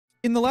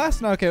In the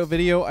last knockout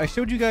video, I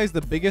showed you guys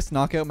the biggest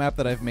knockout map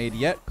that I've made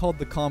yet, called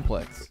the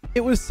Complex.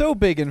 It was so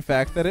big, in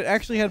fact, that it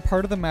actually had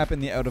part of the map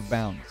in the out of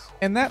bounds.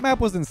 And that map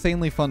was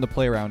insanely fun to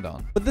play around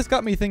on. But this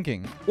got me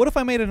thinking, what if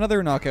I made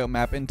another knockout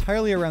map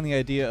entirely around the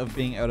idea of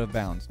being out of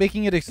bounds,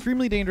 making it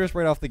extremely dangerous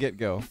right off the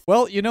get-go?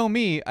 Well, you know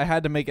me, I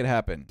had to make it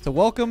happen. So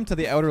welcome to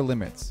the outer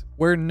limits,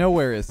 where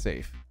nowhere is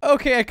safe.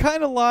 Okay, I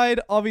kind of lied.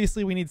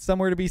 Obviously, we need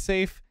somewhere to be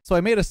safe. So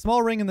I made a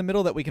small ring in the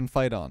middle that we can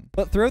fight on.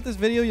 But throughout this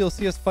video, you'll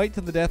see us fight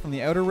to the death on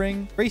the outer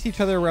ring, race each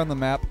other around the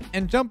map,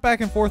 and jump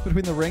back and forth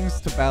between the rings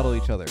to battle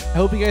each other. I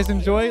hope you guys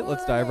enjoy.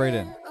 Let's dive right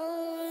in.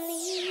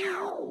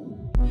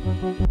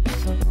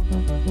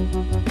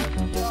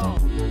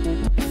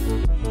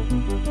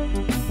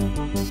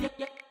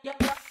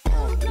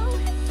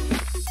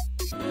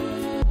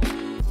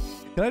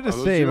 Can I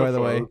just say, by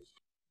the way,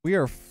 we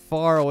are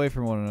far away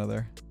from one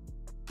another.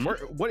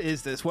 What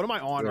is this? What am I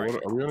on right now?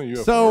 Are we on a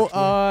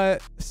UFO?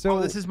 So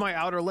this is my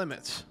outer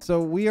limits.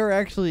 So we are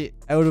actually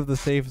out of the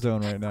safe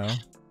zone right now.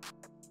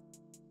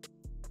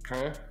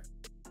 Okay.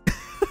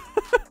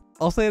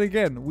 I'll say it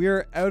again. We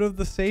are out of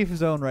the safe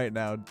zone right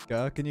now.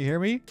 Can you hear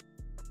me?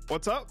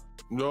 What's up?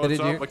 No, it's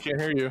up. I can't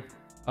hear you.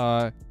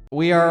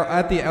 We are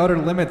at the outer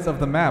limits of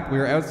the map. We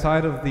are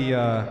outside of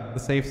the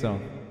safe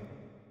zone.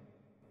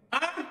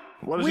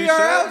 What is we he are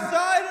saying?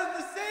 outside of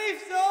the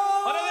safe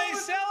zone. What are they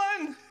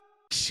selling?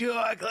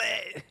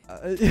 Chocolate.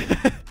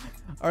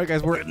 All right,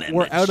 guys, we're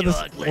out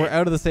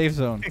of the safe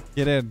zone.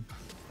 Get in.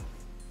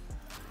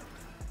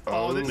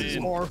 Oh, this is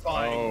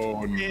horrifying.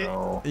 Oh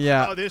no.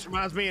 Yeah. Oh, this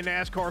reminds me of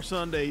NASCAR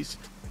Sundays.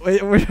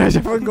 Wait, is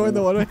everyone going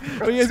the one way?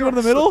 Are you guys going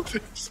in the middle?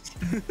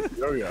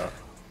 Oh yeah. All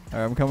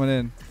right, I'm coming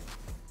in.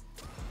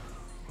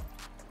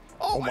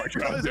 Oh, my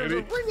God, there's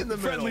a Daddy. ring in the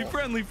middle.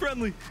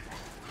 Friendly.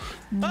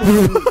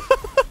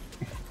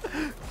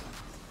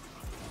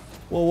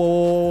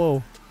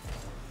 Whoa.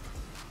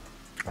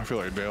 I feel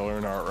like Dale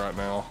Earnhardt right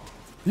now.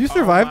 You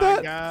survived Oh my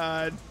that?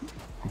 God.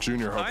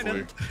 Junior,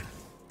 hopefully.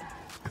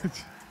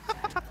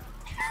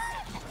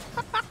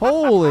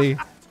 Holy. I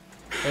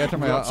gotta turn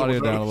my Got some audio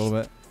of down a those.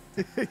 little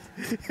bit.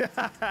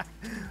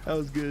 That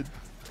was good.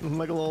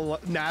 Like a little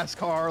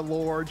NASCAR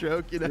lore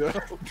joke, you know?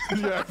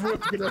 Yeah,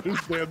 everyone's gonna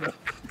understand that.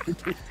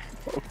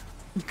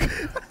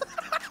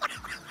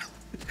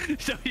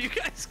 So you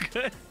guys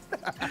good?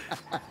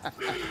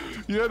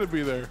 You had to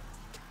be there.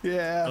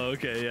 Yeah. Oh,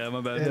 okay, yeah,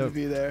 my bad. Had to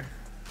be there.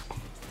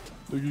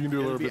 Look, you can do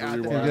a little Be bit of out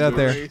rewind. Get out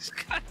there.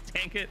 God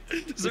dang it.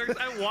 Zerx,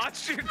 I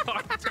watched your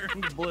car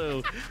turn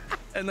blue,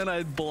 and then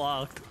I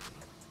blocked.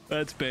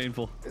 That's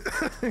painful.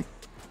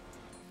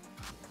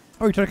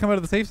 Oh, you trying to come out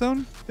of the safe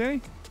zone,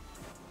 Danny?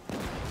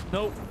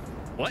 Nope.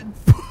 What?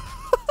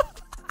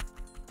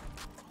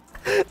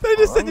 They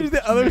just sent you to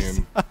the other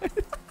Man. side.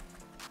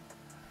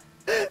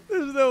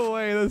 There's no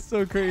way. That's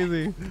so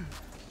crazy.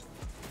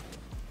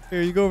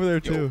 Here, you go over there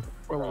too.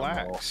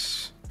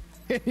 Relax.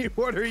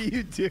 What are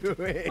you doing?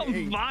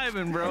 I'm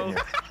vibing, bro.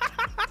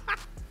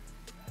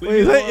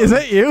 Wait, is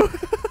that you?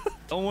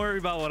 Don't worry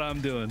about what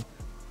I'm doing.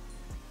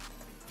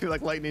 I feel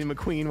like Lightning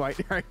McQueen right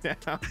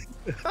now.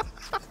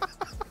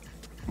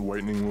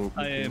 Lightning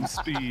I am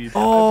speed.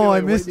 Oh,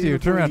 like I missed Lightning you.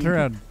 Turn around.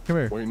 McQueen. Come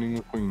here.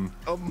 Lightning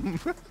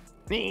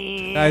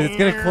McQueen. Guys, it's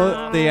gonna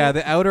close.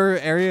 The outer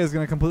area is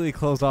gonna completely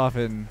close off,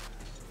 and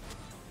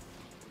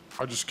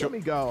I just Let killed. me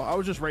go. I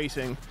was just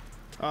racing.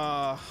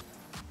 I'll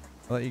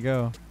let you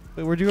go.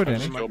 Wait, where'd you go, I Danny?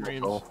 just My killed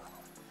dreams. myself.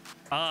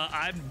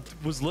 I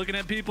was looking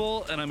at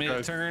people, and I made a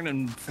Guys. turn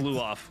and flew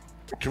off.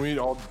 Can we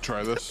all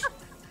try this?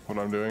 What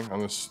I'm doing on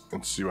this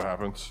and see what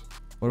happens.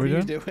 What are What we are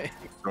you doing?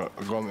 doing?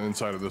 Go on the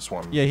inside of this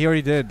one. Yeah, he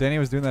already did. Danny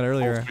was doing that Full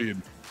earlier.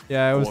 speed.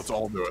 Yeah, I Well, was. let's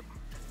all do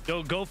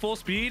it. Go full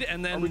speed,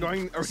 and then Are we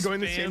going the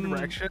same spam-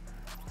 direction?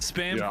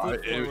 Spam Yeah,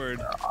 flip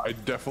forward. I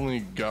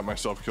definitely got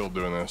myself killed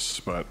doing this,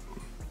 but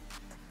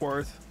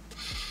Worth.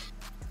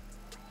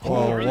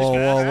 Whoa, really whoa,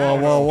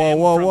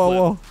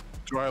 fast.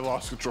 whoa. I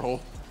lost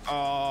control.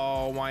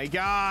 Oh my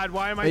God!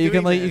 Why am I Hey, you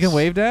doing can this? you can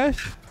wave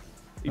dash.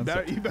 You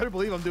better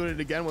believe I'm doing it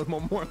again with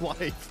one more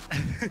life.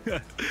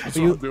 That's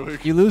You- what I'm doing.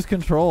 You lose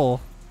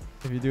control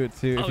if you do it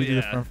too. If Oh, you do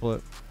the yeah. front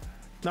flip.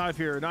 Not if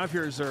you're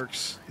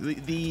Zerx. The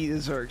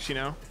Zerx, you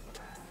know.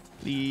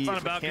 The It's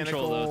not about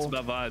control, though. It's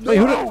about vibes. Wait,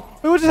 wait,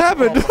 what just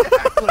happened?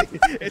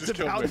 It's Just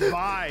killed about me.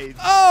 vibes.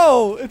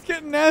 Oh, it's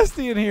getting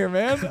nasty in here,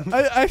 man.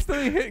 I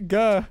accidentally hit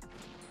Guh.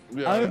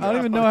 Yeah, I don't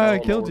even know how I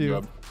Oh, killed no, you.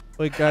 God.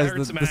 Wait, guys,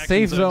 heard some the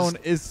safe actions, I zone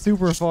just- is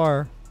super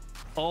far.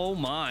 Oh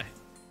my.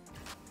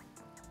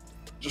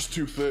 Just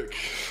too thick.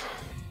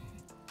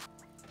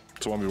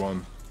 It's a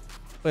 1v1.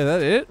 Wait,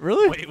 that it?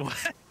 Really? Wait, what?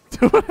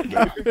 What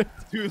happened?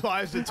 2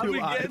 lives to How 2 did we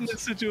get in lives. this I've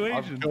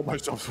situation? killed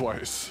myself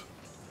twice.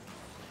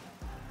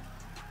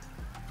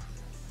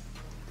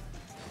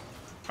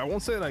 I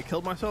won't say that I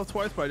killed myself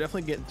twice, but I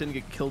definitely didn't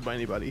get killed by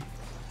anybody.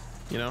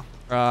 You know.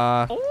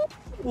 I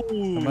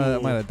Oh.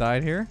 might have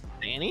died here.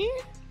 Danny?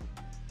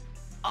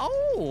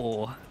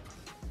 Oh.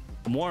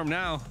 I'm warm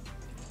now.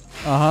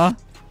 Uh-huh.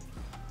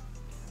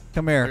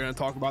 Come They're here. gonna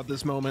talk about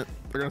this moment.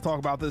 They're gonna talk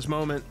about this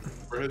moment.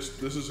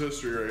 This is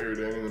history right here,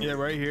 Danny. Yeah,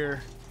 right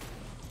here.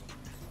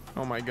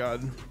 Oh my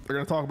god. They're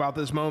gonna talk about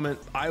this moment.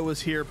 I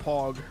was here,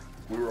 Pog.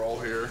 We were all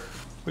here.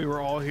 We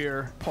were all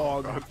here,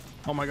 Pog.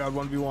 Oh my god,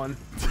 1v1.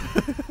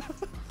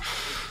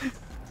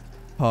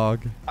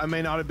 Hog. I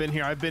may not have been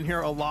here. I've been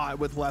here a lot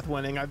with Leth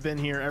winning. I've been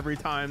here every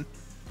time.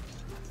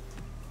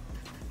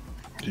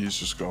 He's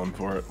just going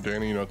for it.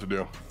 Danny, you know what to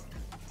do.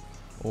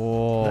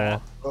 Oh. Nah.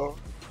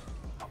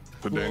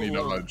 The Danny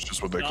dodge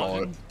is what they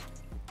call it.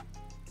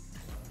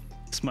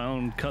 It's my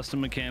own custom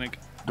mechanic.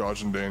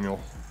 Dodge and Daniel.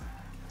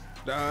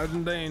 Dodge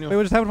and Daniel. Wait,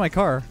 what just happened to my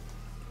car?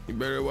 You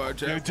better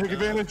watch Danny, out. take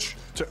advantage.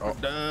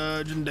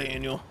 Dodge and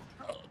Daniel.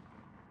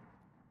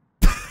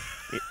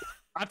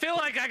 I feel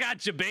like I got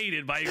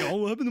debated by you going, oh,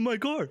 what happened to my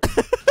car?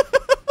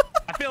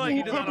 I feel like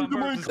you did that on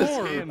purpose to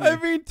scam me. I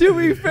mean, to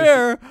be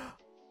fair.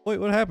 Wait,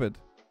 what happened?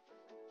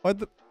 What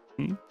the?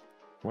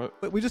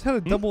 What? Wait, we just had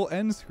a double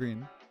end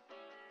screen.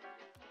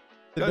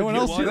 Did no one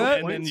you else see won, that?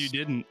 And then you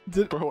didn't.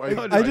 Bro,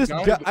 I just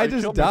killed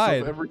myself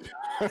died. every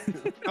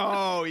time.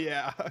 Oh,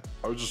 yeah.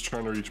 I was just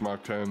trying to reach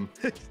Mach 10.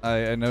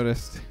 I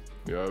noticed.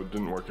 Yeah, it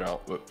didn't work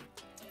out, but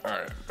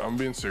alright, I'm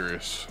being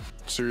serious.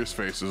 Serious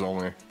faces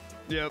only.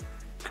 Yep.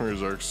 Come here,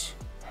 Zerks.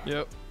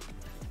 Yep.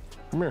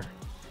 Come here.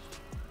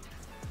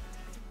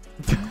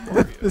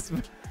 This,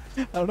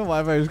 I don't know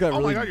why, but I just got Oh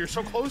really. my god, you're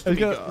so close I to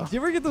just me. got, do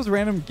you ever get those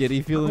random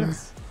giddy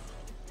feelings?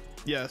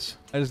 Yes.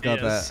 I just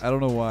got Yes. that. I don't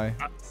know why.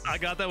 I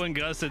got that when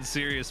Gus said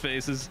serious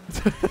faces.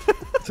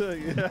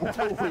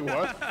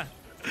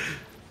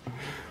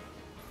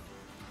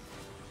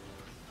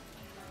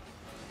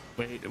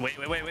 Wait,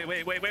 what?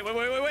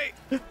 Wait.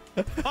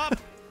 Pop!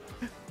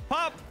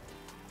 Pop!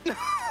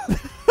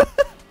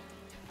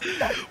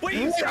 Wait,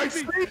 you I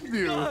saved me! saved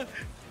you! God.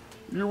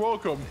 You're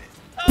welcome.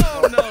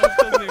 Oh no, it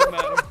doesn't even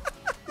matter.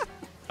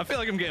 I feel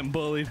like I'm getting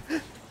bullied.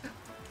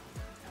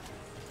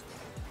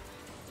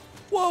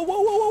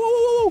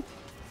 Whoa!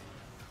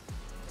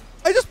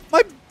 I just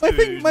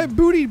my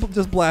booty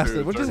just blasted.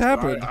 Dude, what just Zerks,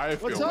 happened? I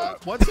feel What's that.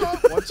 up? What's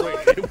up? What's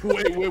up?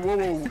 Wait,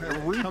 whoa.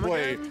 Come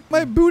Replay. again?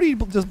 My booty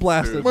just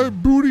blasted.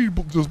 Dude. booty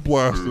just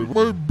blasted.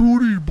 My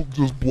booty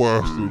just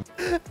blasted.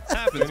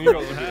 Happens,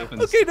 bro. It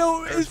happens. Okay,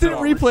 no, There's instant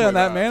no replay on replay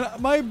that, that.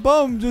 man. My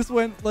bum just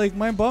went like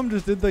my bum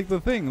just did like the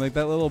thing, like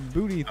that little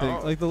booty thing,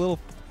 Oh. like the little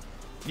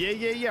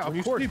Yeah. When you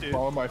Of course, say dude.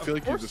 bum, I feel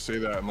like you course. just say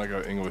that in like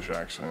an English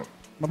accent.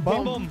 my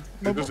bum. Bum.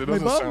 It doesn't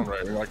sound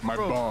right. You're like my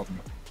Bro. bum.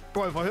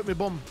 Bro, if I hit me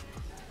bum.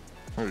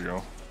 There you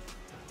go.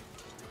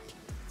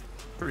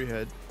 Free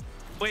head.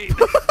 Wait.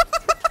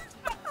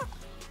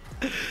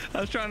 I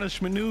was trying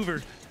to maneuver.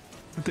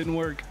 It didn't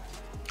work.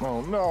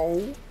 Oh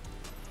no.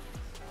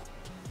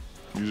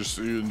 You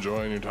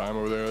enjoying your time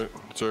over there,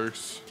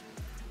 Zerks?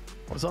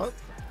 What's up?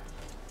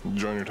 You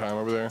enjoying your time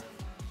over there?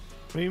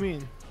 What do you mean?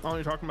 I don't know what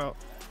you're talking about.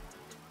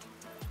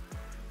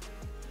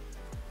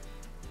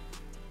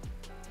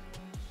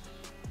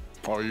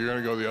 Oh, you're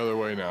gonna go the other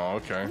way now.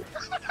 Okay.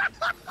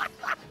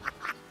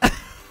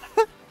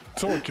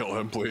 Someone kill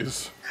him,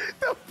 please.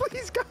 No,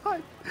 please,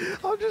 God.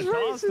 I'm just That's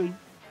racing. awesome.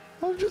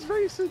 I'm just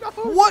racing.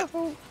 Oh, What?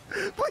 No.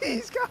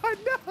 Please, God,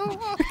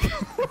 no.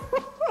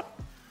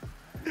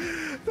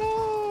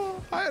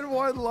 No. I had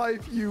one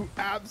life, you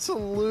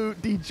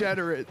absolute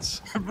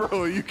degenerates.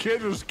 Bro, you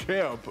can't just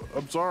camp.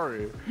 I'm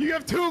sorry. You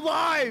have 2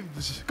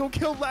 lives. Go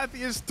kill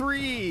Lathia's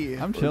 3.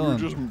 I'm You're chilling.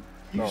 just You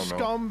no.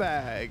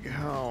 scumbag.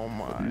 Oh, You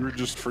my. were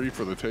just free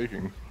for the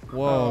taking.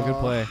 Whoa, good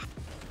play.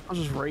 I was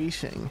just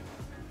racing.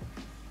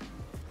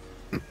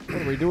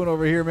 What are we doing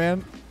over here,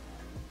 man?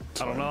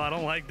 I don't know. I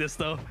don't like this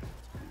though.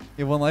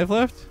 You have 1 life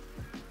left?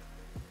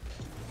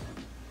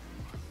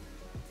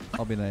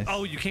 I'll be nice.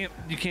 Oh, you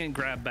can't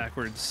grab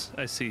backwards.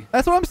 I see.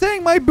 That's what I'm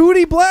saying. My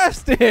booty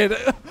blasted.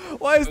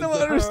 Why is no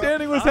one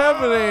understanding what's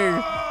happening?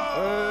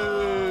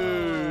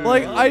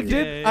 Like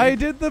I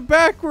did the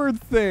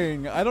backward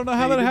thing. I don't know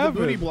how You that did the happened.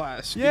 booty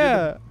blast. You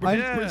Yeah, did the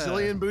I-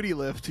 Brazilian booty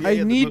lift. I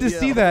Yeah, need to yeah.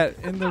 see that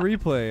in the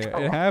replay.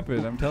 It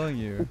happened. I'm telling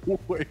you.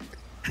 Wait.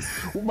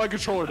 My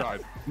controller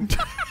died.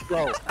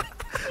 Bro.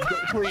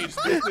 Please,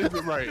 this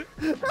isn't right.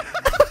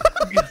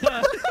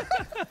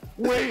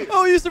 Wait.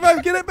 Oh, you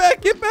survived. Get it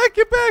back. Get back.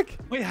 Get back.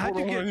 Wait, how'd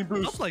Hold you on, I need get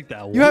boost. up like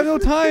that? You have no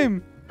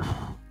time.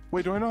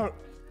 Wait, do I not?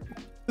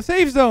 The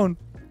safe zone.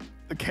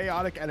 The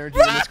chaotic energy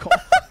in this call.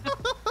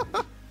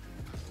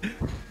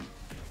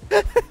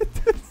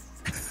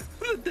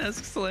 the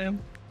desk slam.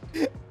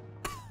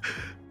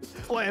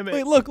 Slam it.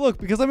 Wait, look.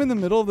 Because I'm in the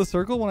middle of the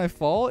circle, when I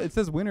fall, it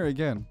says winner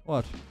again.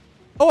 Watch.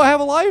 Oh, I have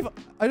a life.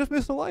 I just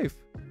missed a life.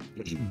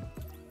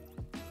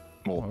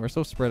 Oh, we're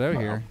so spread out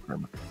here.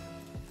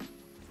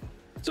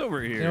 It's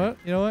over here. You know what?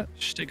 You know what?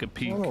 Just take a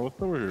peek. Oh,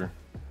 what's over here?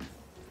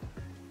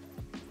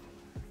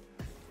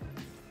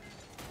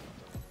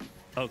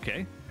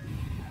 Okay.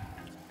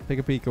 Take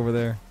a peek over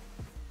there.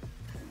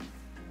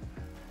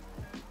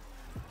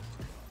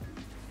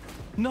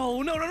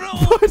 No. No,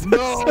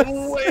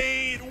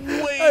 wait,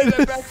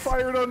 that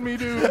backfired on me,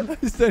 dude.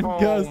 I sent Oh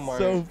Gus my-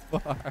 so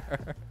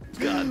far.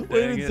 God Wait,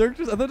 dang did it. Zerk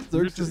just? I thought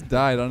Zerk just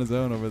died on his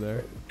own over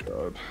there.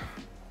 God.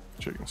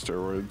 Taking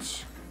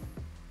steroids.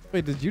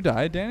 Wait, did you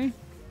die, Danny?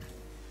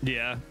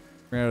 Yeah.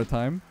 Ran out of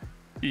time.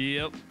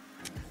 Yep.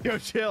 Yo,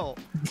 chill.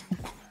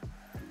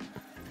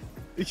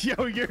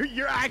 Yo,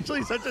 you're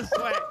actually such a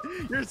sweat.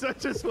 You're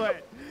such a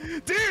sweat.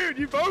 Dude,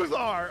 you both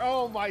are.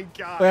 Oh my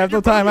god. I have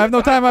no time. I have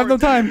no time. I have no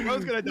time. You're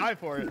both gonna die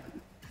for it.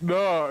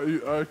 No,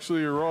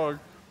 actually, you're wrong.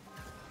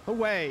 No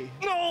way.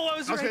 No, I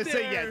was right gonna there.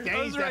 say, yeah, I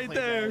Danny's was right definitely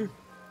there. dead.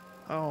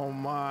 Oh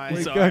my.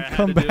 We Sorry, gotta I had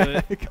come to do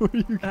back. Where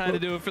you I had to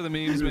do it for the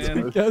memes, We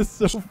man. go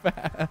so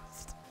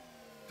fast.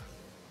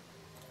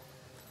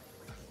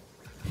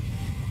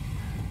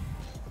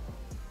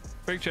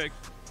 Fake check.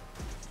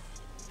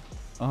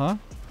 Uh-huh.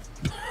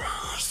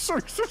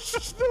 There's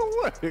just no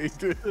way,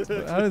 dude.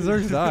 How did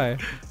Zerx die?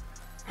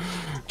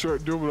 Try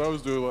doing what I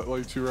was doing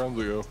like 2 rounds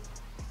ago.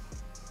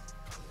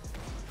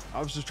 I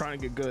was just trying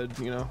to get good,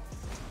 you know.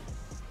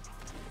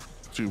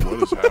 Dude,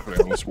 what is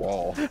happening on this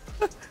wall?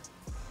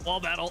 Wall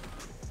battle.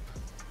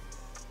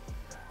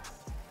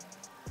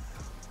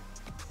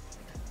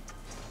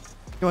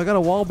 Yo, I got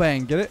a wall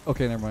bang. Get it?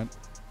 Okay, never mind.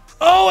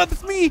 Oh,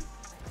 that's me.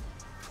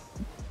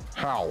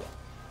 How?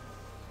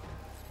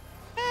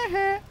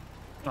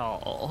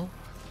 Oh.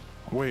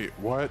 Wait,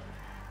 what?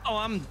 Oh,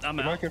 I'm Did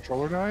my out.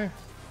 controller die?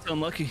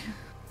 Unlucky.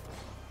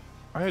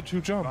 I had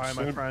 2 jumps. Bye,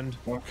 my friend.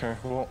 Okay,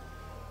 well.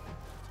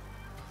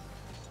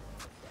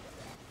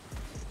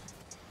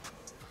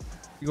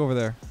 You go over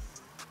there.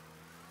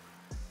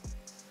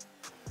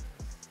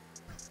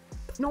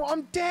 No,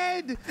 I'm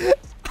dead.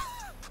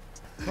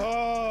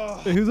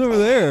 Oh. Hey, who's over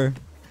there?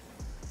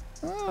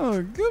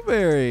 Oh,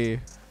 Gooberry.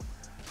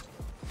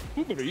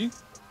 Goobity?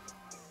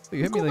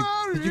 You hit me like.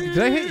 Did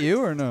I hit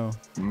you or no?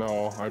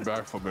 No, I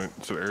backflipped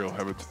it to aerial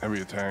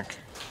heavy attack.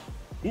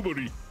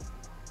 Goobity.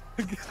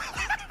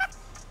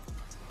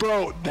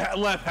 Bro, that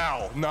left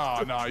how?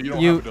 Nah, you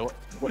don't have to.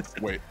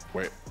 Wait.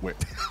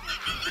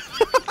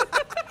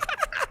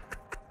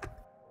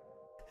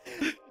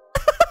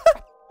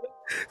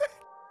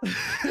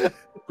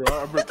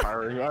 Bro, I'm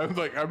retiring.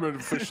 I'm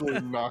officially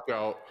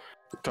knockout.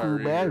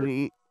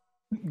 Retiring.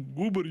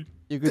 Goobity.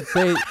 You could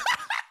say.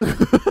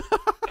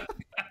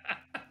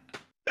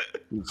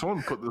 Dude,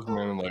 someone put this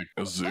man in like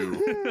a zoo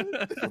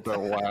with that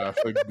laugh,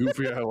 like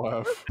goofy eye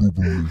laugh.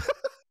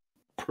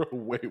 Bro,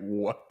 wait,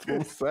 what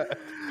was that?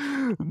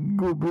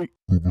 Goobity.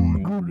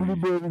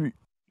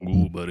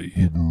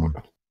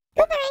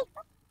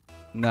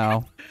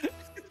 No.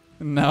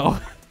 No.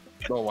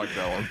 Don't like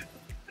that one.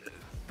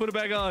 Put it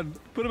back on.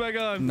 Put it back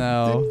on.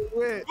 No.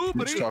 Wait. Can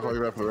you just talk like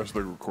that for the rest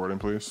of the recording,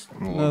 please?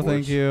 No,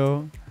 thank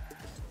you.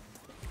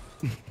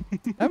 I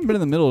haven't been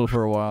in the middle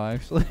for a while,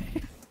 actually.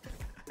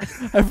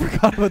 I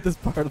forgot about this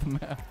part of the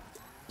map.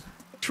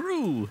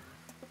 True.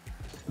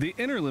 The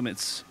inner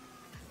limits.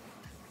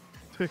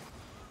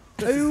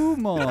 Oh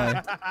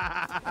my.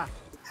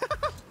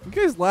 You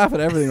guys laugh at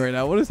everything right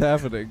now. What is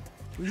happening?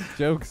 These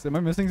jokes. Am I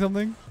missing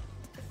something?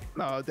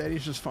 No,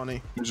 Daddy's just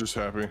funny. He's just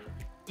happy.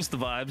 Just the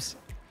vibes.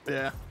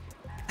 Yeah,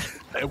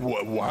 Hey,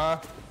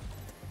 what?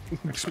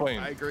 Explain.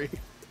 I agree.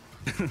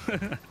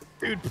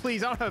 Dude,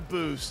 please, I don't have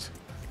boost.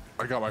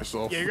 I got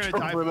myself. Yeah, you're gonna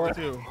die for it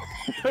too.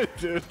 I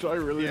did. I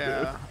really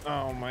Yeah.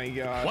 Oh my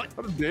god. What? did.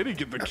 How did Danny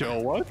get the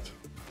kill? What?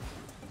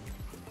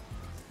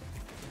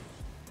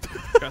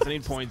 Guys, I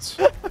need points.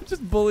 I'm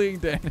just bullying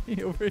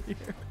Danny over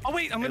here. Oh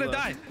wait, I'm gonna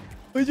die.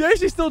 Wait, you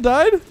actually still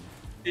died?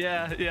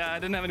 Yeah, I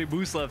didn't have any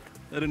boost left.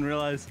 I didn't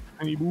realize.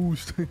 I need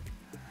boost.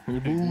 Any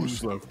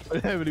boost left? I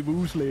don't have any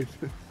boost left.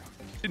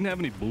 Didn't have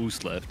any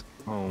boost left.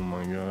 Oh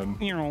my god.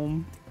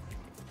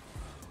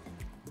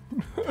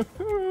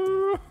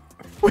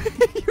 Wait,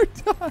 you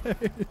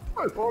died.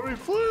 I thought he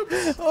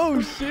flipped.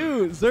 Oh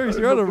shoot. Zerx,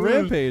 you're on a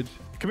rampage.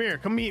 Come here,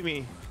 come meet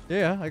me.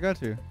 Yeah, I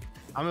got you.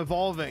 I'm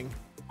evolving.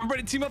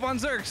 Everybody team up on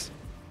Zerx.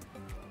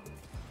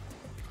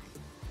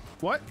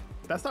 What?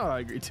 That's not what I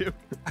agreed to.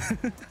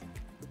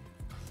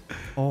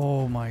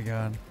 Oh my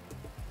god.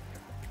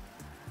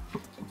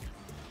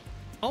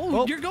 Oh,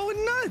 Well- you're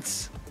going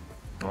nuts.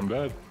 I'm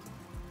dead.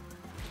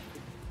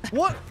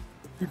 What?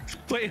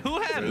 Wait, who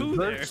had who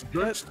there?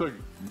 Drex took.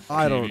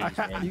 I don't- Hades,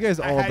 man. You guys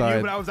I all had you,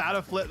 died. but I was out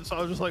of flip, so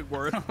I was just like,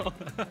 worth.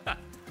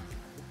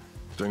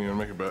 Danny, you wanna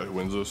make a bet who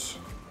wins this?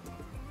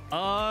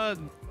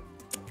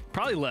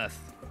 Probably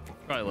Leth.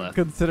 Probably Leth.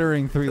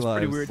 Considering 3 lives.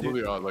 pretty weird. What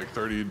are the odds? Like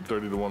 30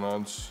 to 1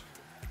 odds?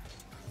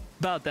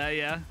 About that,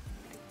 yeah.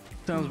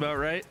 Sounds about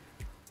right.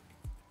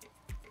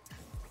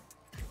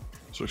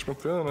 So I'm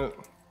feeling it.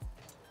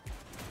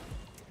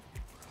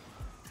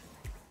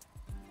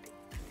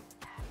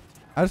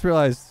 I just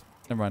realized.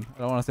 Never mind. I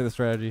don't want to say the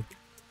strategy.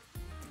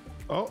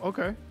 Oh,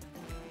 okay.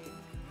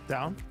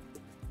 Down.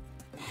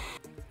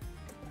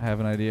 I have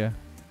an idea.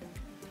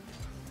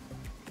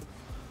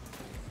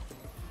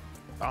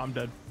 Oh, I'm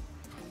dead.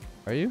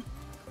 Are you?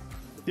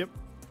 Yep.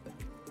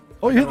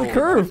 Oh, you hit the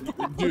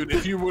curve. Dude,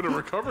 if you would have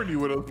recovered, you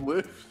would have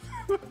lived.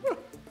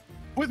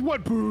 With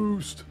what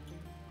boost?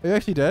 Are you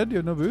actually dead? You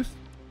have no boost?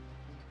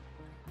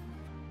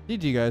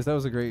 GG, guys. That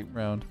was a great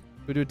round.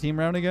 Should we do a team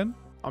round again?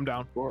 I'm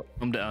down.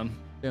 I'm down.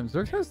 Damn,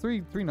 Zerx has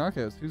three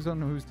knockouts. Who's on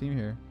whose team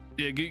here?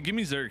 Yeah, give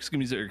me Zerx. Give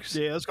me Zerx.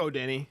 Yeah, let's go,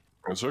 Danny.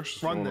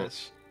 Run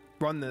this.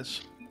 Run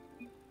this.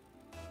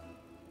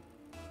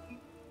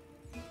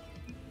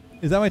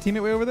 Is that my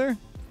teammate way over there?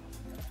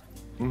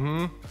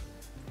 Mm-hmm.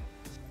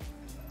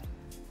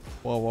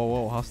 Whoa, whoa,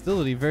 whoa.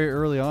 Hostility very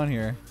early on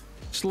here.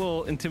 Just a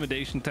little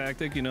intimidation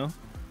tactic, you know?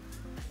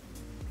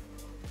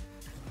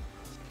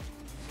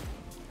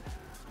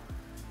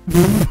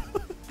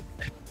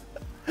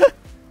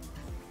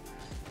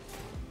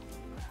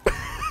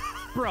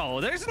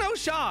 Bro, there's no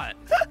shot.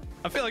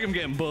 I feel like I'm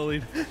getting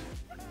bullied.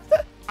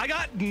 I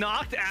got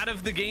knocked out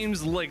of the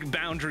game's like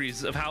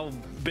boundaries of how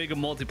big a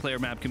multiplayer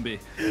map can be.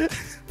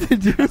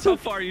 That's how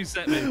far you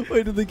sent me.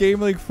 Wait, did the game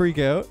like freak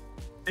out?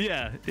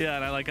 Yeah,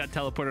 and I like got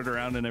teleported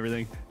around and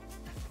everything.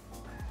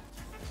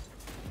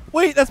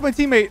 Wait, that's my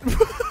teammate.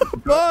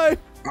 Bye.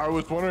 I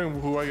was wondering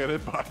who I got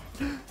hit by.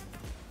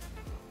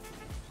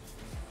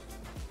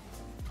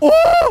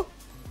 Oh!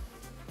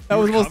 That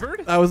You was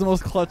recovered? that was the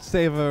most clutch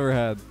save I've ever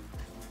had.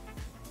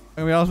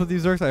 I'm gonna be honest with you,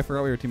 Zerx. I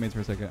forgot we were teammates for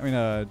a second. I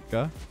mean,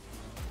 Guh.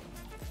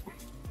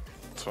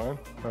 It's fine.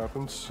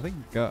 Happens. I think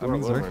Guh. I We're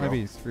mean, alone Zerx right might now.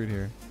 be screwed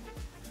here.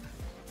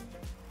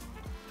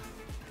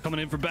 Coming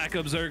in for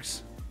backup,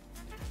 Zerx.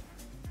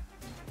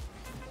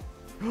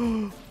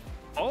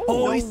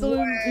 Oh, he still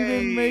didn't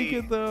even make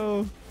it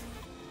though.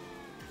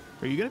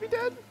 Are you gonna be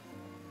dead?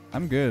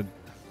 I'm good.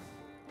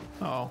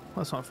 Oh,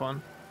 that's not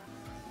fun.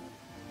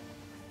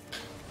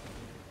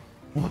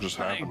 What just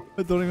happened?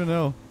 I don't even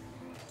know.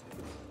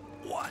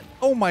 What?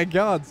 Oh my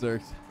God,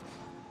 Zerx.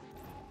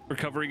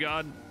 Recovery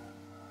god.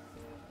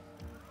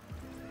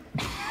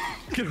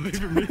 Get away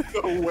from me.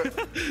 No,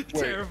 wait.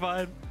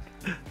 Terrified.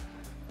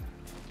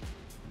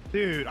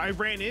 Dude, I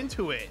ran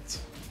into it.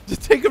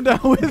 Just take him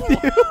down with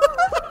you.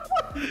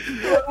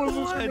 What was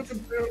this gonna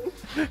do?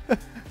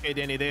 Hey,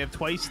 Danny, they have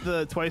twice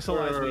the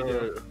lives we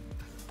do.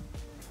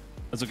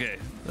 That's okay.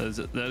 That is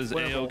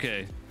Winnable.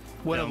 A-okay.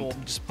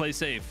 Winnable. Just play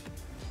safe.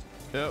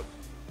 Yep.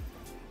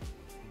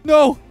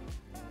 No.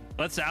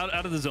 Let's out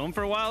of the zone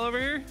for a while over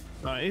here.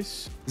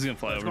 Nice. He's gonna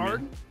fly That's over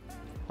hard. me.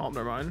 Oh,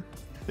 never mind.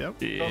 Yep.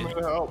 Tell Yeah. me to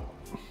help.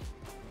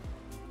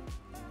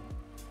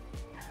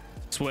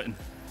 Sweating.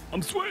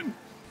 I'm sweating.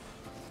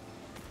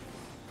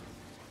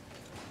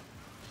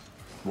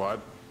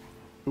 What?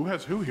 Who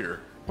has who here?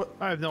 What?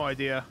 I have no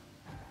idea.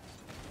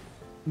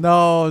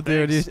 No,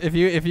 dude. Thanks. If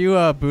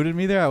you booted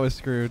me there, I was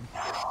screwed.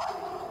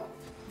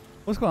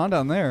 What's going on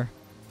down there?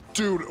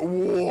 Dude,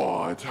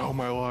 what? How am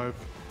I alive?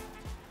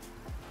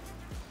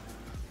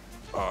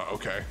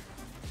 Okay.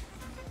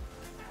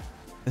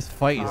 This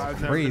fight is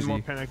I've never been more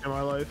crazy. panicked in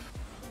my life.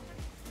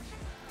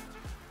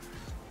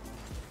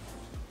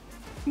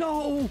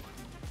 No.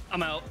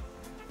 I'm out.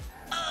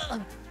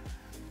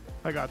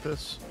 I got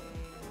this.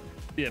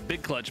 Yeah,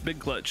 big clutch, big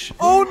clutch.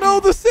 Oh no,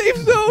 the safe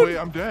zone. Wait,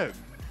 I'm dead.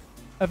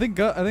 I think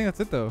that's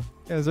it though.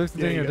 Yeah, Zerx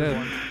and Danny you are got dead.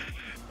 one.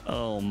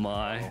 Oh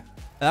my.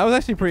 That was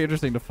actually pretty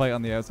interesting to fight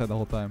on the outside the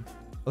whole time.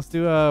 Let's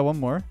do one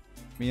more.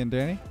 Me and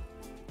Danny.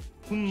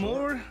 One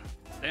more.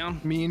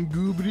 Down. Me and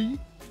Goobry.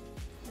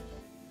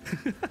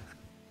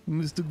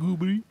 Mr.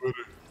 Goobry.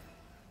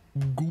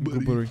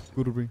 Goobery.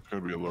 It's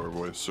gonna be a lower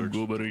voice. Search.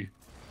 Goobery.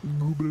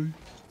 Goobry.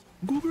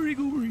 Goobery,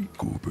 goobery.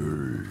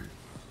 Goobery.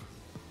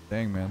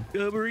 Dang, man.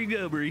 Goobery,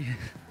 goobery.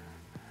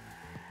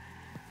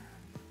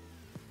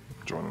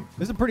 Join him.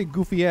 This is a pretty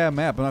goofy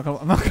map.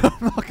 I'm not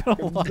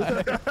gonna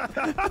lie.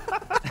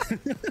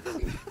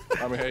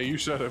 I mean, hey, you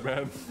said it,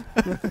 man.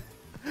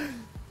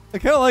 I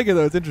kind of like it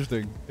though. It's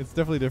interesting. It's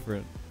definitely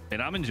different.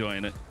 And I'm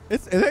enjoying it.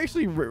 It's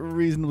actually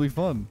reasonably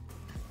fun.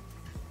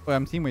 Wait,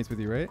 I'm teammates with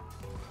you, right?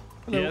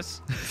 Hello.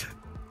 Yes.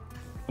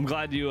 I'm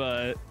glad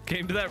you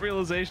came to that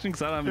realization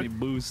because I don't have any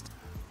boost.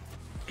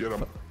 Get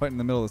him. Fight in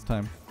the middle this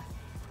time.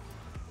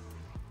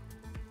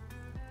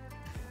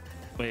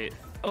 Wait.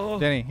 Oh.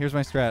 Danny, here's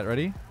my strat.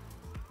 Ready?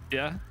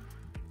 Yeah.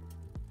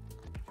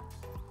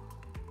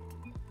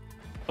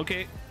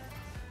 Okay.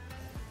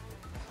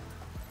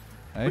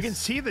 Nice. We can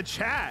see the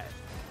chat.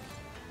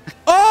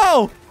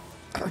 Oh!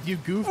 You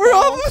goofball. We're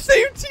all on the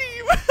same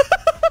team!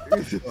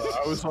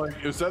 I was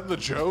like, is that the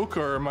joke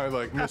or am I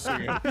like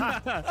missing it?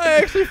 I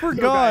actually Yo,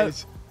 forgot.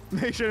 guys,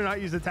 make sure to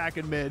not use attack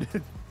in mid.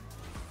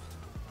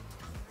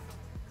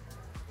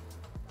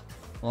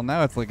 Well,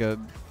 now it's like a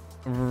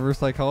reverse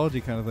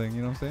psychology kind of thing.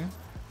 You know what I'm saying?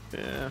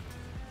 Yeah.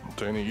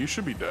 Danny, you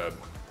should be dead.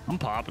 I'm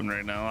popping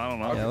right now. I don't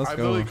know. Yeah, let's I've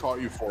go. really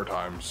caught you 4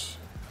 times.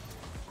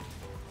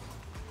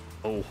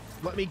 Oh.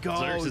 Let me go,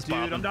 Zerx dude. is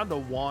popping. I'm down to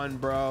 1,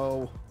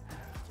 bro.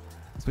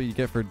 That's what you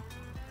get for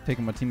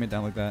taking my teammate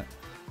down like that.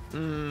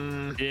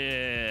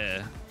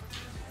 Yeah.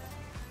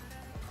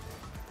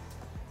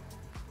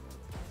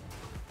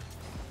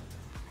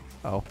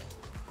 Oh.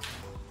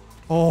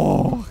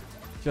 Oh.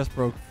 Just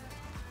broke.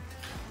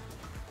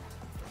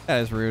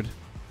 That is rude.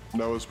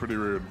 That was pretty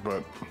rude,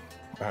 but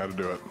I had to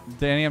do it.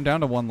 Danny, I'm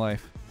down to 1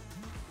 life.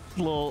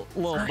 Little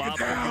Sir, bop. get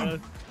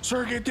down!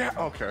 Sir, get down!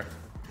 Okay.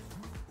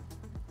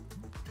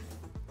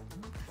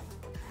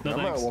 No I'm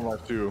at thanks. 1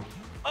 life too.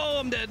 Oh,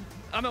 I'm dead.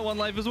 I'm at 1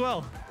 life as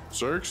well.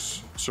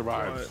 Zerx,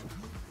 survive. What?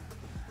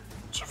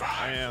 Survive.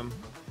 I am.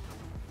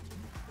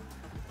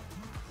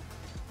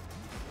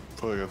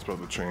 I feel like that's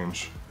about to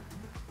change.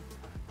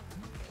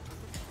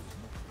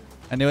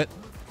 I knew it.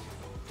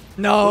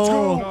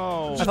 No.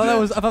 No. I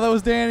thought that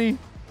was Danny.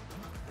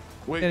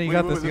 Wait, Yeah, you wait,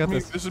 got wait, this. You got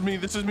this. This is me.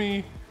 This is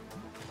me.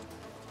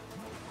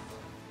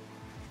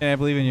 Yeah, I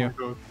believe in you.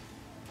 Oh my God.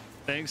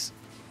 Thanks.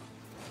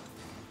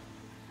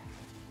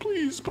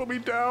 Please put me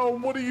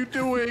down. What are you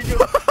doing?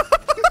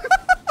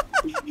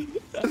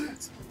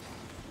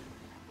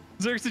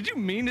 Zerx, did you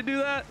mean to do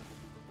that?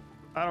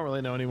 I don't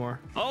really know anymore.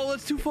 Oh,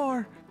 that's too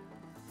far.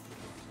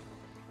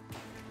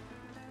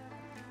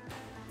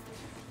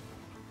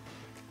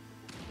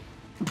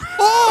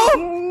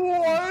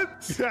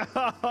 What?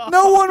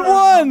 No one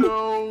won.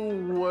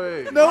 No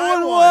way. No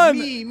one won.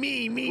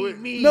 Me.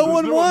 No There's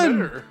one no won.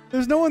 there.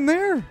 There's no one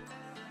there.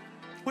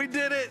 We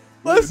did it.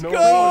 Let's no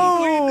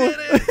go. We did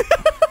it.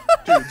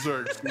 Dude,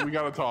 Zerx, we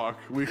gotta talk.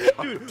 We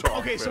gotta talk,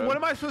 Okay, so man. what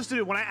am I supposed to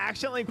do when I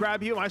accidentally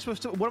grab you? What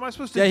am I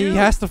supposed to Yeah, do? he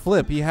has to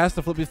flip. He has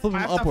to flip. He's flipping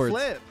I him have to upwards.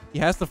 flip. He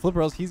has to flip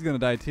or else he's gonna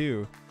die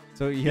too.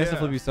 So he has to Yeah.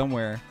 flip you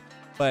somewhere.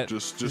 But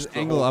just just the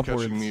angle whole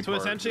upwards. catching me So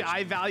part, essentially, just-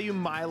 I value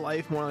my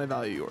life more than I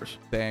value yours.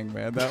 Dang,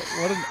 man. That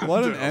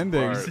what an Dude,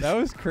 ending. alright. That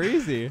was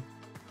crazy.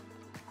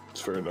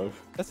 It's fair enough.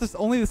 That's just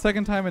only the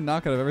second time in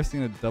Knockout I've ever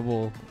seen a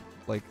double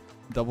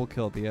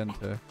kill at the end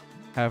to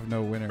have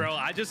no winner. Bro,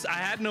 I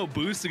had no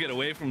boost to get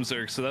away from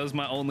Zerx, so that was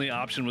my only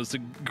option was to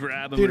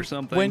grab him Dude, or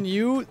something. when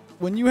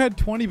you had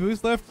 20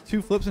 boosts left,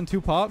 2 flips and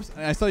 2 pops,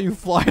 and I saw you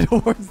fly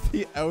towards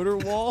the outer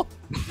wall,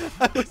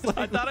 I was like,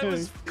 I thought it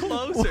was "Wait,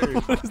 closer.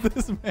 What is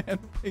this man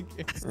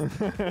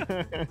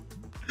thinking?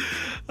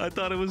 I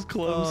thought it was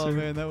closer. Oh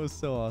man, that was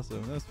so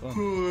awesome. That was fun.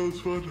 Oh, that was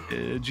fun.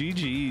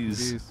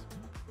 GG's. Jeez.